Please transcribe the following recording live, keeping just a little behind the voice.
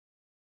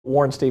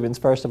Warren Stevens,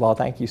 first of all,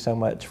 thank you so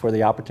much for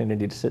the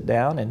opportunity to sit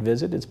down and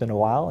visit. It's been a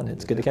while, and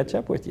it's good to catch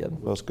up with you.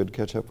 Well, it's good to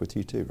catch up with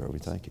you too, Roby.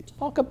 Thank you.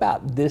 Talk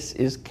about This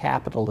is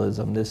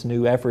Capitalism, this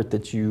new effort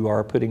that you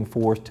are putting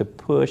forth to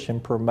push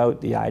and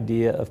promote the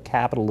idea of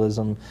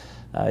capitalism.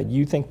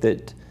 You think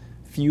that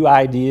few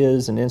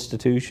ideas and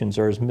institutions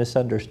are as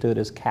misunderstood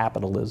as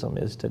capitalism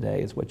is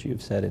today, is what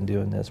you've said in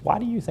doing this. Why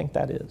do you think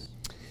that is?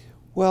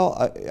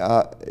 Well,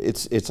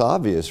 it's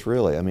obvious,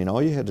 really. I mean,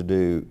 all you had to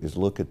do is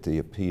look at the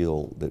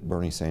appeal that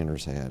Bernie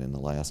Sanders had in the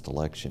last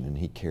election, and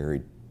he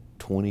carried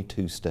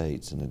 22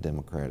 states in the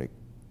Democratic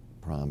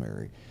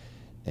primary.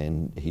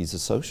 And he's a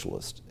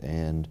socialist,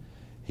 and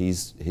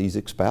he's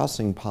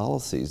espousing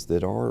policies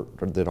that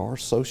are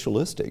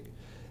socialistic,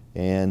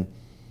 and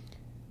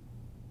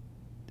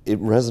it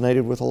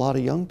resonated with a lot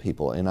of young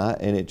people, and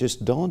it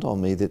just dawned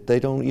on me that they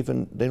don't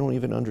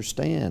even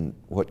understand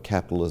what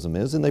capitalism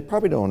is, and they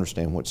probably don't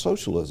understand what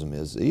socialism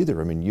is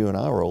either. I mean, you and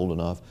I are old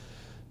enough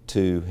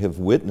to have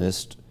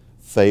witnessed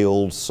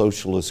failed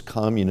socialist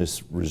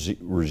communist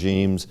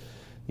regimes,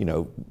 you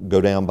know,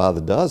 go down by the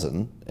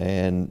dozen,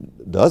 and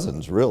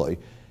dozens really,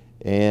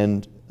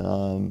 and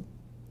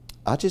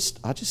I just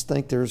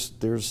think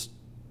there's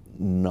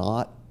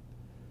not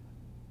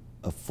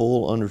a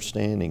full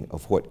understanding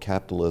of what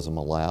capitalism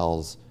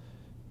allows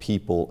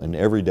people and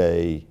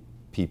everyday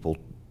people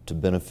to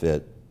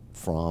benefit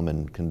from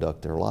and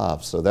conduct their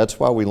lives. So that's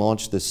why we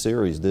launched this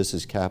series, This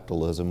is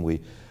Capitalism.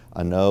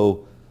 I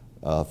know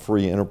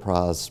free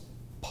enterprise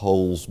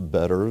polls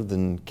better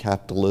than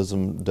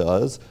capitalism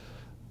does,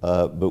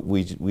 but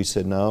we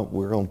said no,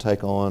 we're going to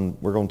take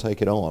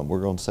it on.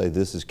 We're going to say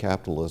this is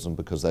capitalism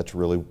because that's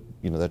really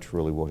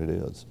what it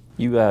is.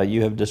 You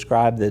have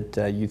described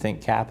that you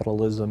think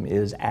capitalism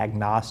is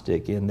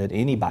agnostic in that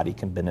anybody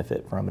can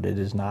benefit from it. It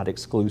is not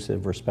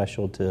exclusive or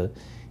special to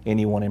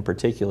anyone in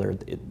particular.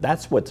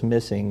 That's what's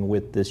missing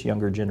with this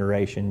younger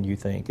generation, you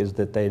think, is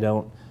that they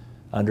don't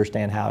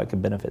understand how it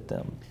can benefit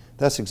them.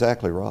 That's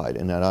exactly right,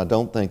 and I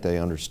don't think they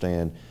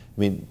understand. I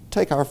mean,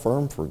 take our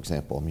firm, for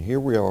example. I mean, here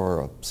we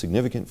are, a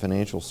significant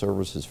financial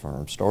services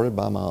firm started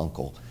by my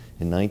uncle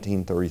in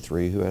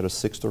 1933, who had a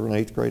 6th or an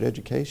 8th grade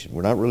education.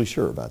 We're not really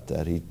sure about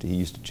that. He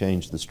used to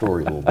change the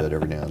story a little bit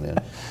every now and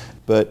then.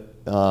 But,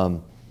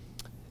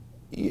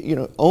 you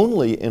know,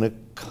 only in a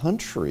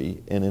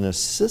country and in a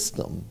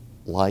system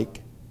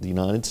like the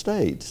United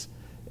States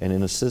and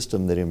in a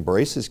system that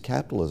embraces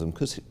capitalism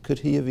could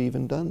he have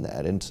even done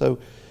that. And so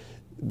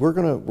we've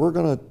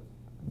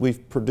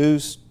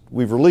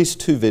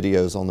released 2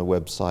 videos on the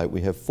website.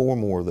 We have 4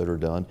 more that are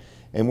done.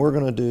 And we're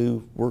going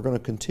to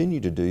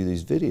continue to do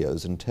these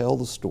videos and tell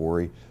the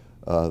story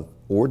of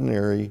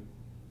ordinary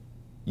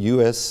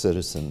U.S.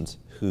 citizens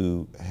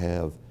who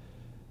have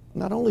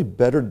not only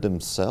bettered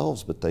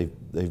themselves, but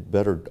they've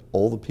bettered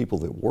all the people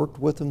that worked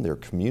with them, their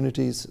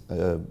communities.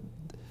 You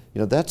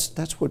know,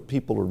 that's what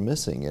people are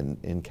missing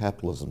in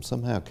capitalism.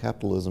 Somehow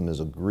capitalism is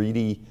a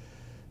greedy,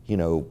 you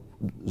know,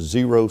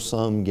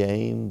 zero-sum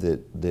game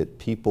that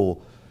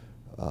people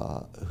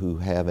who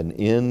have an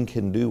in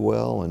can do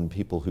well and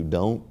people who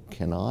don't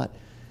cannot.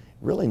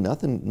 Really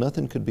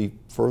nothing could be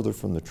further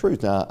from the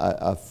truth. Now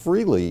I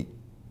freely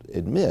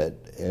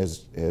admit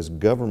as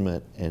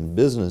government and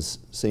business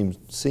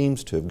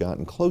seems to have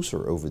gotten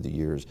closer over the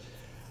years,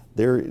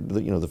 you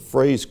know, the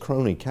phrase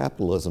crony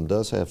capitalism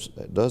does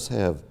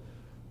have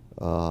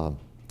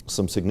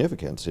some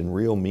significance and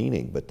real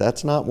meaning, but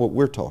that's not what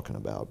we're talking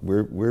about.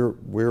 We're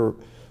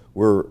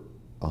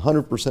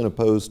 100%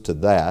 opposed to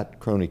that,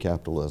 crony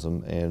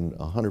capitalism, and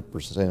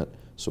 100%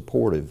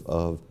 supportive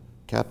of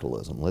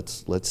capitalism.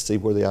 Let's see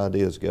where the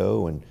ideas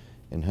go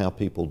and how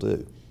people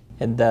do.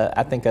 And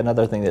I think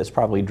another thing that's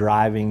probably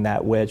driving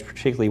that wedge,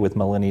 particularly with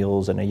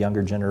millennials and a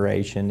younger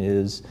generation,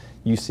 is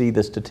you see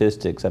the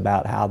statistics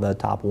about how the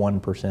top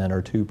 1%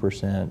 or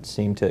 2%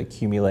 seem to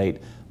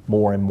accumulate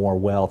more and more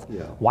wealth.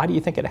 Yeah. Why do you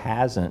think it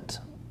hasn't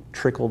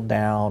trickled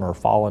down or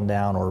fallen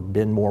down or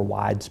been more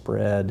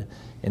widespread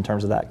in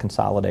terms of that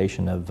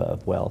consolidation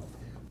of wealth?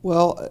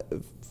 Well,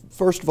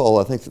 first of all,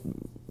 I think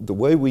the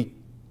way we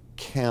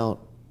count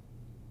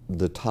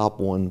the top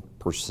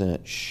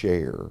 1%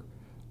 share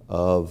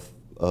of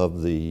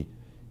the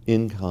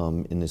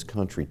income in this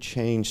country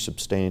changed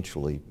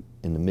substantially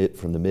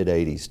from the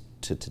mid-'80s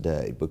to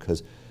today,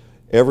 because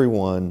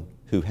everyone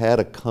who had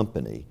a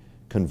company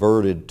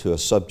converted to a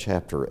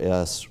subchapter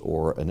S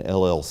or an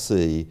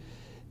LLC,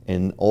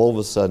 and all of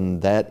a sudden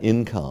that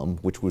income,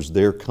 which was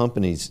their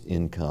company's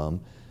income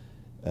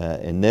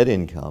and net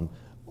income,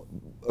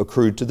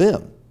 accrued to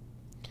them.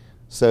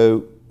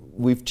 So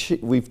we've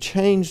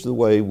changed the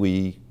way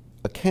we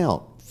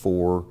account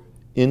for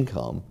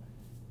income,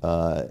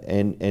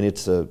 and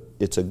it's a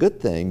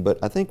good thing. But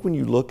I think when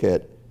you look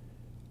at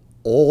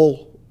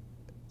all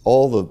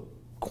the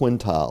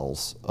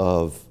quintiles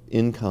of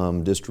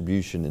income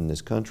distribution in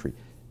this country,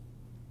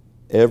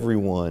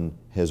 everyone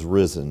has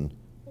risen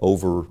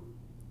over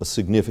a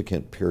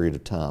significant period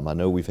of time. I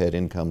know we've had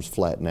incomes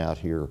flatten out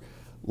here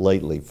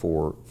lately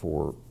for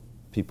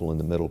people in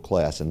the middle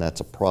class, and that's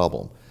a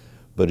problem.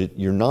 But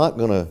you're not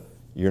going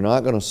You're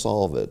not going to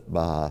solve it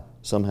by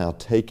somehow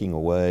taking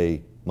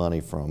away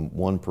money from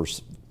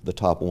the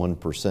top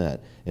 1%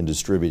 and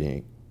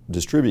distributing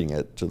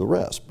it to the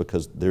rest,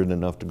 because there isn't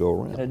enough to go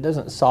around. And it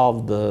doesn't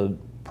solve the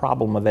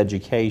problem of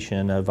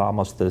education, of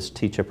almost this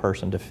teach a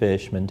person to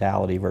fish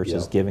mentality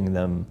versus giving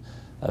them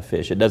a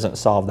fish. It doesn't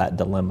solve that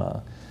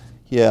dilemma.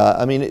 Yeah,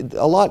 I mean,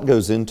 a lot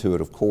goes into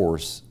it, of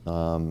course,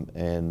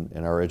 and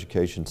our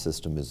education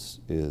system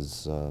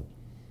is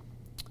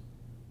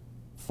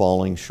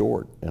falling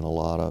short in a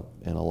lot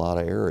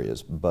of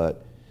areas,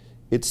 but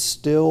it's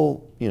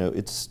still,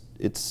 it's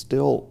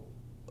still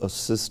a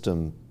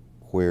system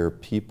where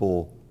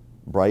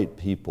bright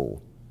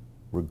people,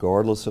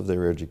 regardless of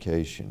their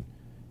education,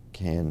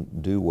 can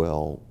do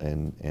well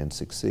and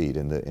succeed.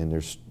 And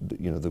there's,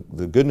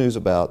 the good news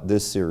about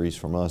this series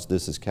from us,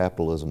 This is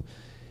Capitalism,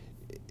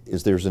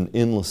 is there's an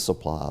endless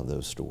supply of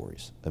those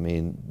stories. I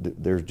mean,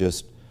 they're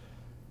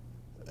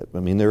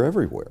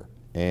everywhere,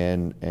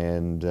 and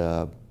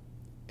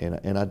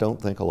I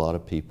don't think a lot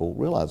of people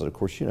realize it. Of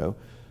course,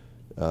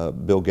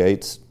 Bill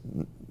Gates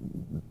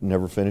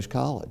never finished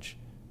college.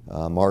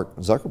 Mark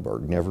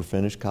Zuckerberg never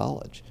finished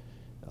college.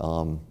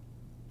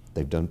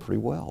 They've done pretty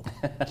well,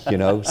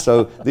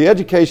 So the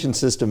education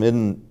system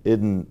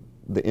isn't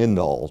the end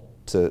all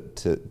to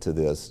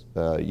this.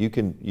 You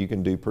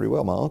can do pretty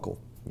well. My uncle,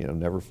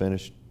 never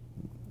finished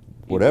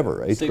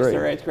whatever, eighth grade. Sixth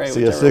or eighth grade.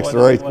 See, sixth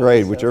or eighth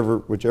grade,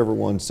 whichever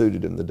one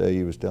suited him the day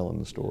he was telling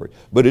the story.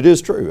 But it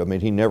is true. I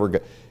mean, he never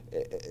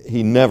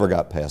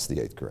got past the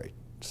eighth grade.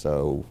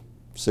 So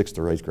sixth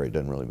or eighth grade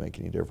doesn't really make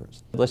any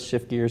difference. Let's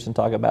shift gears and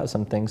talk about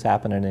some things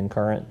happening in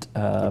current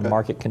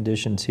market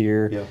conditions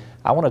here. Yeah.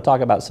 I want to talk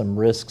about some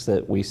risks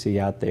that we see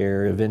out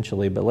there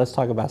eventually, but let's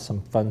talk about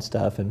some fun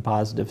stuff and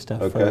positive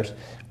stuff first.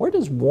 Where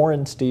does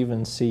Warren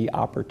Stevens see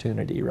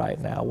opportunity right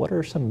now? What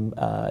are some,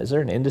 is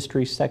there an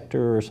industry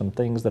sector or some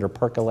things that are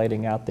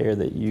percolating out there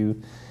that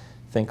you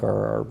think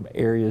are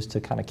areas to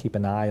kind of keep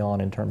an eye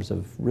on in terms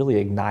of really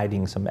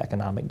igniting some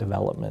economic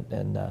development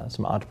and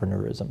some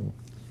entrepreneurism?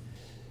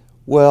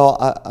 Well,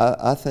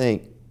 I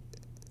think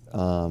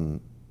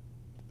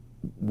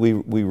we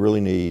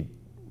really need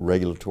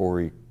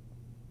regulatory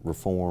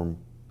reform,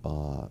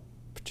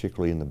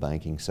 particularly in the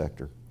banking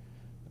sector.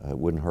 It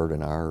wouldn't hurt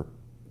in our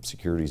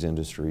securities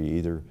industry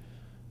either.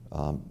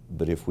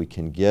 But if we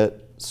can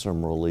get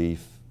some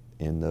relief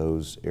in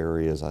those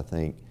areas, I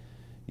think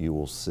you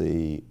will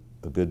see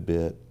a good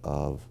bit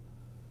of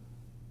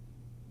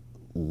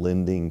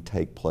lending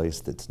take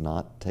place that's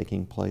not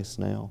taking place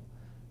now.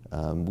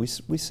 We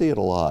see it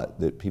a lot,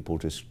 that people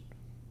just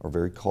are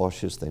very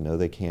cautious. They know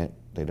they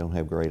don't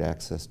have great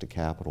access to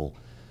capital.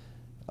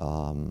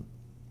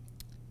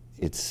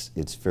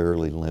 It's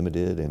fairly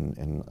limited,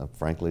 and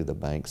frankly, the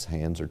bank's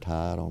hands are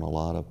tied on a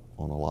lot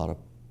of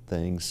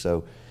things.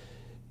 So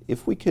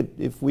if we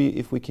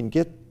can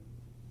get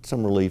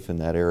some relief in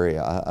that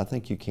area, I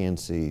think you can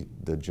see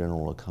the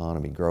general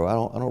economy grow. I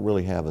don't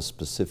really have a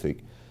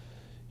specific,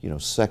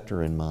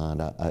 sector in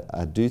mind.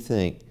 I do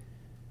think,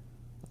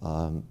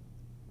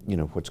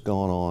 what's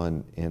going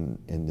on in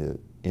the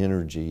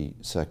energy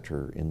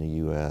sector in the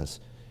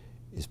U.S.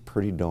 is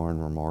pretty darn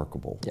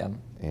remarkable. Yeah.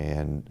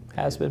 And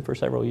has been for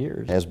several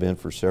years. Has been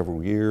for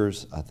several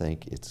years. I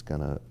think it's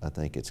gonna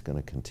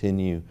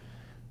continue.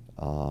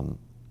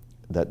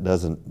 That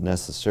doesn't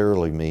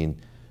necessarily mean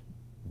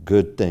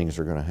good things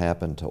are going to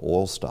happen to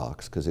oil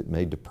stocks, because it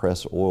may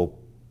depress oil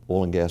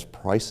and gas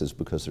prices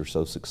because they're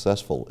so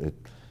successful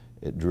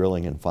at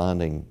drilling and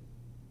finding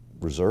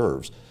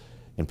reserves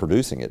and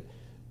producing it.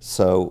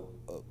 So,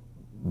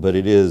 but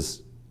it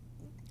is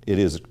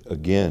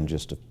again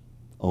just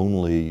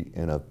only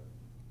in a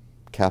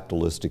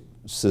capitalistic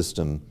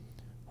system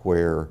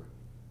where,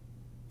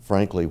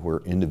 frankly, where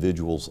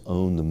individuals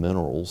own the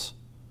minerals,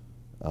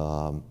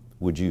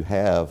 would you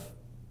have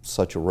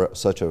such a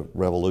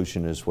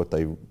revolution as what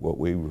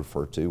we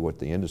refer to, what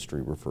the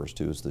industry refers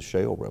to as the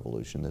shale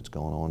revolution that's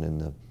going on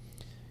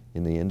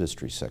in the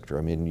industry sector.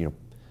 I mean,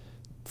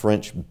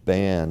 French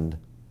banned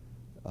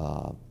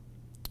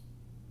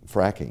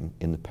fracking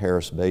in the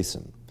Paris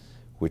Basin,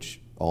 which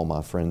all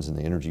my friends in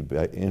the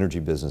energy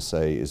business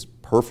say is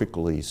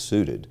perfectly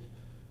suited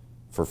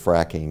for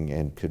fracking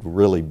and could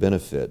really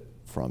benefit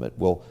from it.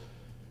 Well,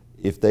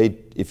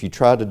 if you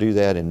tried to do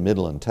that in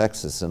Midland,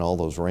 Texas, and all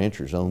those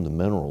ranchers owned the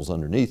minerals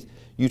underneath,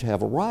 you'd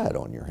have a riot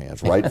on your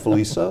hands,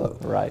 rightfully so.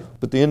 Right.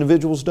 But the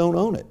individuals don't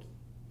own it.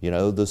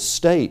 The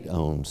state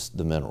owns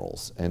the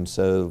minerals, and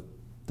so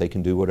they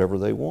can do whatever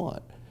they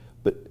want.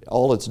 But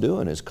all it's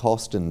doing is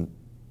costing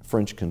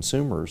French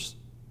consumers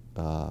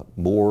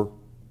more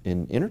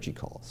in energy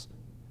costs.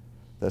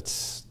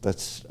 That's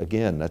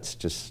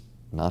just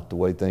not the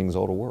way things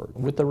ought to work.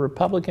 With the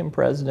Republican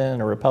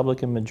president or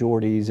Republican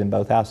majorities in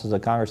both houses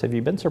of Congress, have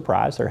you been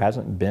surprised there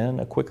hasn't been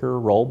a quicker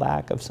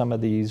rollback of some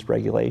of these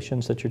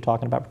regulations that you're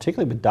talking about,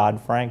 particularly with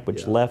Dodd-Frank,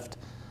 which left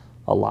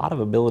a lot of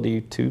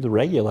ability to the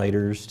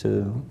regulators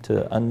to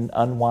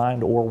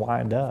unwind or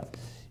wind up?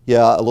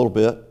 Yeah, a little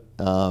bit.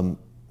 I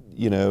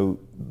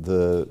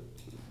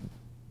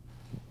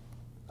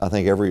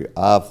think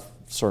I've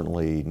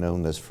certainly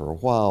known this for a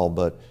while,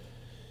 but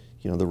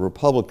the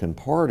Republican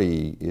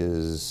Party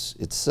is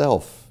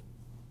itself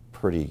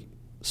pretty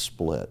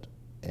split,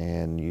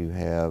 and you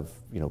have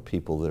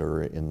people that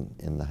are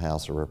in the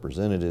House of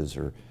Representatives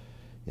or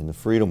in the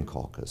Freedom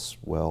Caucus.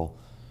 Well,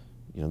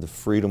 the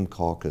Freedom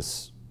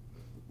Caucus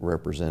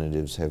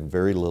representatives have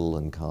very little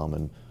in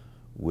common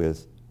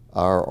with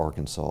our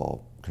Arkansas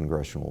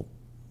congressional,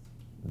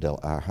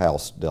 our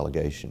House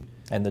delegation.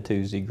 And the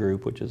Tuesday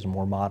group, which is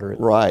more moderate.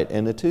 Right,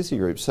 and the Tuesday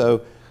group.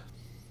 So,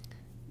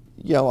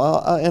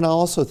 and I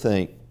also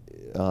think,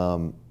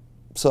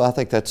 so I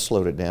think that's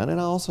slowed it down. And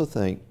I also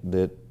think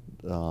that,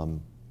 the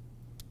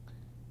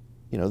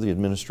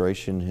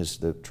administration,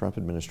 the Trump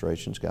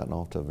administration's gotten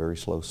off to a very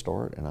slow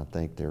start, and I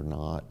think they're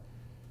not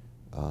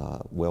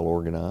well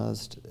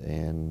organized,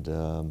 and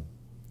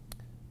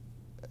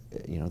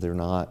they're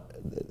not.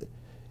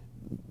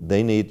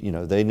 They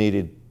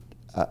needed.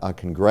 I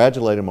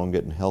congratulate them on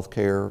getting health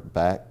care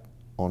back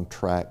on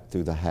track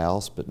through the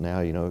House, but now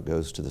it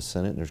goes to the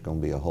Senate, and there's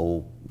going to be a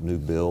whole new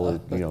bill.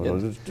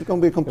 There's going to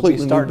be a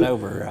completely starting new bill.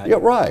 over, right? Yeah,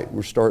 right.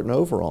 We're starting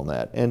over on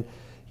that, and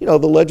the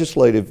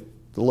legislative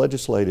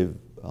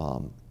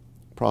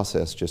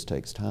process just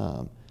takes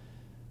time.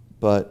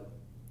 But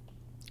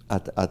I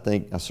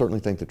certainly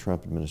think the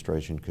Trump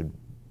administration could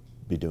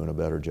be doing a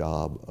better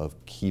job of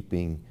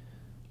keeping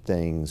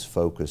things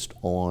focused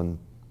on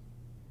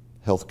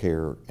health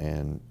care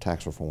and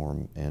tax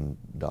reform and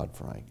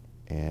Dodd-Frank.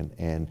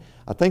 And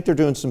I think they're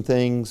doing some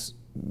things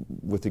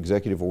with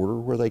executive order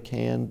where they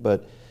can,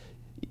 but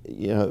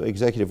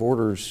executive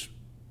orders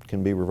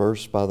can be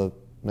reversed by the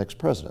next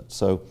president.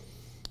 So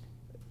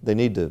they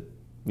need to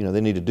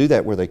do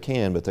that where they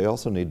can, but they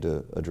also need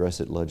to address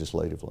it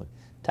legislatively.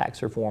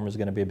 Tax reform is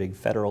going to be a big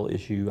federal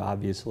issue,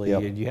 obviously.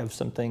 Yep. Do you have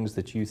some things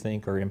that you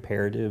think are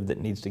imperative that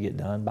needs to get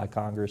done by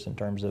Congress in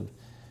terms of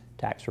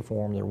tax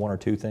reform? There are one or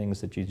two things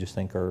that you just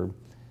think are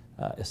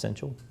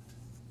essential?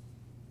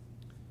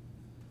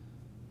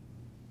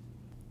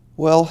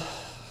 Well,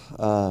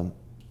 I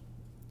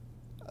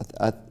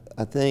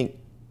think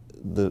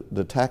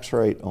the tax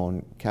rate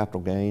on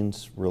capital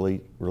gains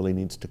really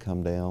needs to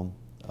come down.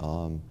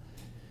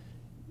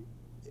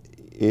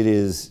 It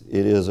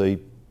is a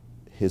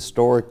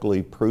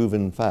historically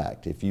proven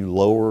fact. If you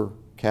lower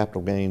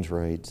capital gains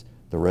rates,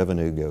 the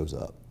revenue goes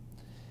up.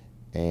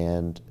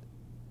 And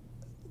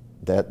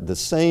that the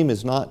same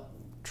is not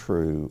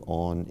true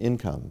on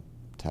income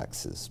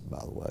taxes, by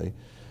the way.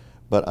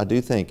 But I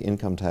do think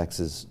income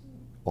taxes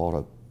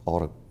ought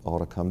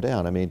to come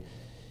down. I mean,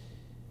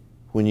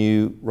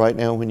 right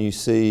now when you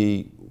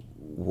see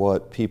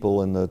what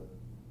people in the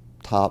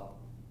top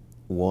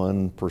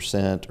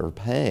 1% are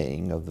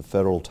paying of the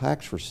federal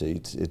tax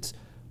receipts, it's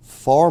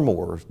far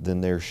more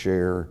than their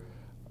share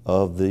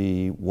of that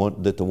the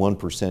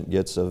 1%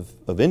 gets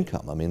of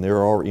income. I mean, there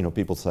are,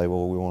 people say,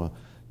 well, we want to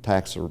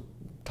tax the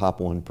top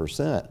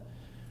 1%.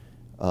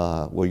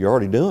 Well, you're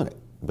already doing it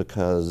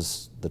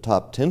because the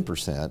top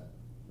 10%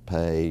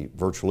 pay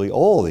virtually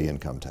all the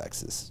income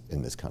taxes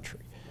in this country.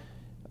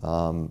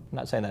 I'm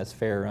not saying that's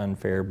fair or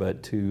unfair,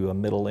 but to a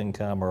middle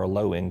income or a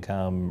low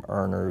income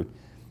earner,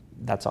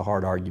 that's a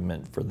hard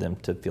argument for them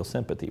to feel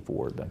sympathy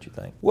for, don't you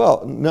think?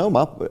 Well, no,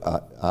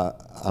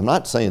 I'm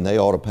not saying they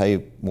ought to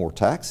pay more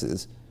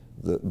taxes,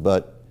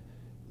 but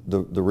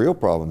the real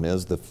problem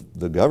is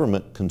the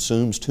government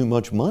consumes too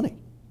much money.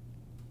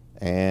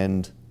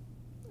 And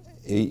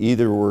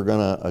either we're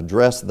going to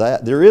address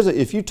that. There is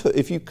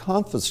if you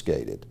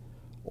confiscated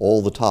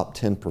all the top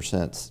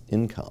 10%'s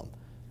income,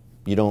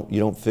 you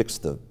don't fix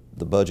the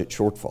budget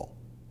shortfall.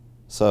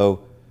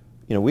 So,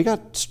 we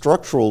got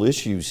structural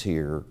issues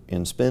here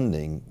in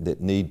spending that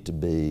need to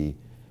be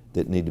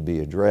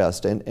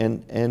addressed.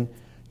 And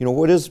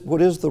what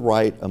is the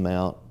right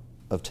amount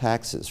of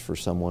taxes for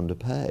someone to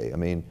pay? I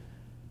mean,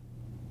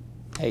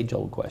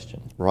 age-old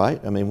question.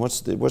 Right? I mean, what's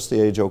the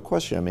age-old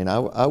question? I mean,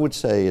 I would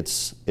say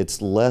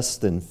it's less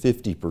than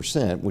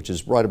 50%, which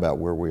is right about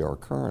where we are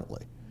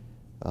currently,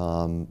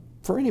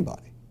 for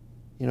anybody.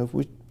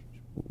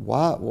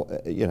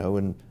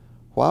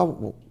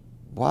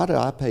 Why do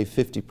I pay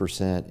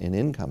 50% in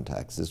income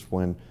taxes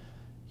when,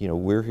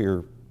 we're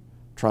here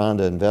trying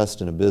to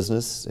invest in a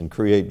business and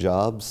create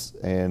jobs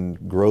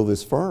and grow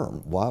this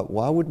firm?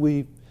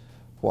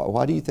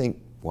 Why do you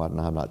think? Well,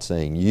 I'm not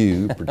saying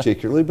you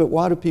particularly, but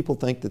why do people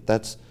think that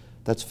that's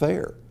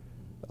fair?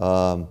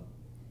 Would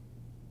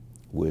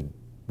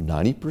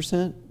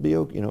 90% be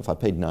okay? If I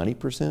paid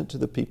 90% to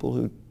the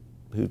people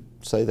who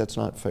say that's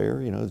not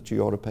fair, that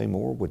you ought to pay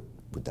more,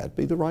 would that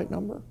be the right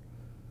number?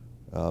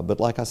 But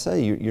like I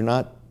say, you're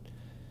not,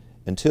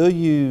 until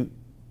you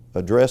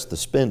address the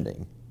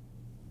spending,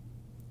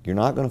 you're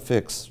not going to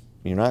fix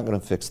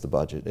the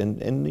budget.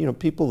 And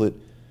people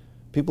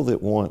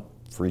that want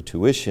free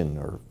tuition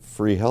or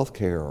free health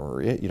care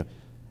or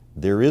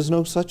there is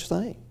no such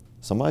thing.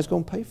 Somebody's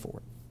going to pay for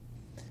it.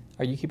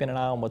 Are you keeping an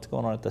eye on what's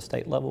going on at the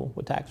state level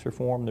with tax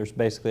reform? There's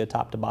basically a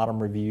top to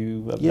bottom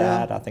review of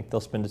that. I think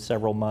they'll spend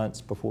several months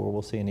before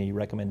we'll see any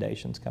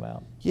recommendations come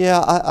out.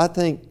 Yeah, I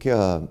think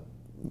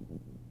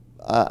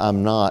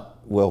I'm not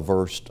well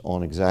versed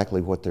on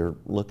exactly what they're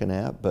looking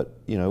at, but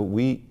you know,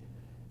 we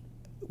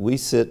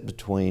sit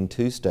between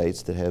two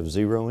states that have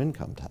zero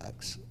income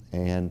tax,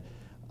 and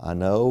I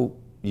know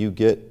you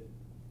get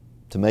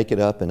to make it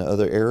up in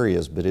other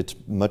areas, but it's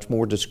much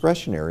more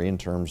discretionary in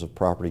terms of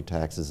property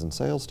taxes and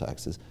sales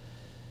taxes.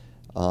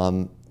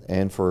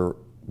 And for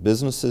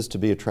businesses to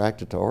be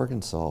attracted to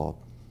Arkansas,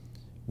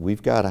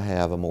 we've got to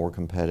have a more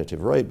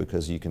competitive rate,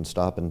 because you can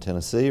stop in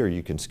Tennessee or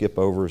you can skip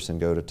over us and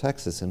go to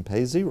Texas and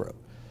pay zero.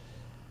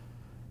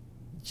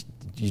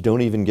 You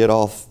don't even get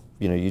off,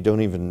 you know, you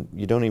don't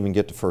even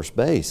get to first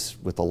base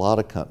with a lot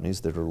of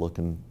companies that are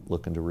looking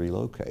to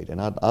relocate.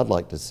 And I'd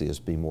like to see us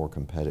be more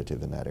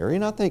competitive in that area.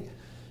 And I think,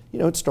 you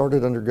know, it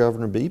started under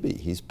Governor Beebe.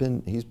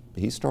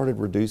 He started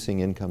reducing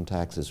income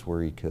taxes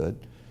where he could.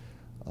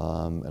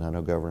 And I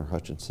know Governor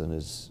Hutchinson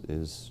is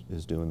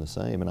doing the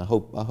same, and I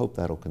hope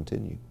that'll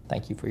continue.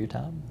 Thank you for your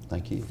time.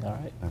 Thank you. All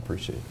right. I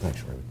appreciate it.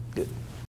 Thanks, Roby. Good.